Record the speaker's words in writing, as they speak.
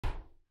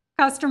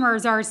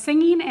Customers are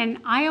singing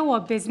an Iowa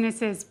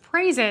business's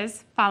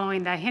praises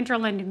following the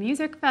Hinterland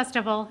Music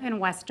Festival in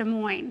West Des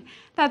Moines.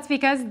 That's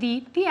because the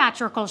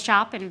theatrical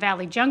shop in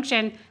Valley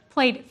Junction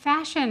played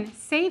Fashion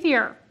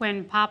Savior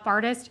when pop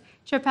artist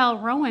Chappell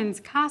Roan's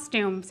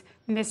costumes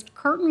missed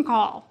curtain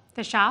call.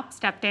 The shop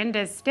stepped in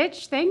to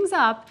stitch things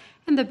up,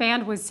 and the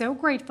band was so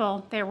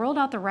grateful they rolled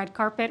out the red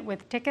carpet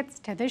with tickets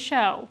to the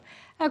show.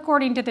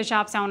 According to the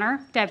shop's owner,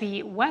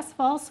 Debbie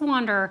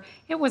Westfall-Swander,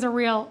 it was a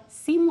real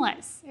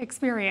seamless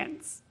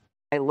experience.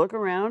 I look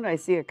around, I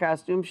see a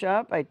costume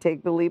shop, I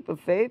take the leap of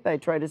faith, I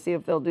try to see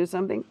if they'll do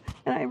something,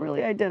 and I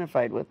really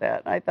identified with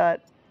that. I thought,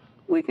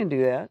 we can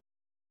do that.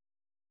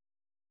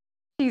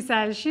 She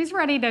says she's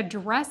ready to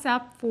dress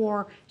up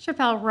for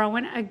Chappell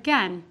Roan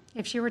again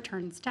if she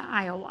returns to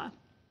Iowa.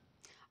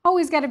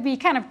 Always got to be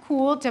kind of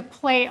cool to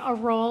play a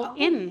role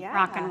in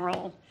rock and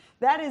roll.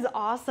 That is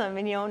awesome.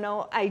 And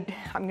I'm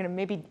going to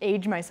maybe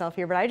age myself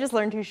here, but I just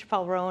learned who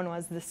Chappell Roan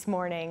was this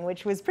morning,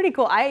 which was pretty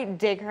cool. I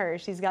dig her.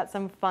 She's got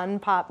some fun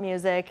pop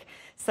music.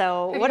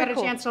 So Have you got a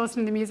chance to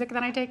listen to the music,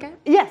 then I take it?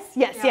 Yes,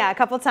 yeah, a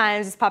couple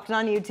times. Just popped it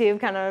on YouTube,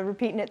 kind of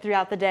repeating it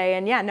throughout the day.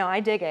 And yeah, no, I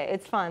dig it.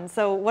 It's fun.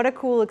 So what a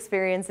cool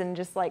experience, and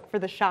just like for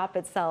the shop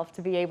itself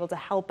to be able to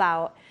help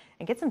out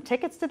and get some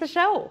tickets to the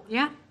show.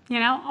 Yeah,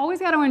 always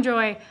got to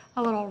enjoy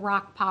a little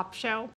rock pop show.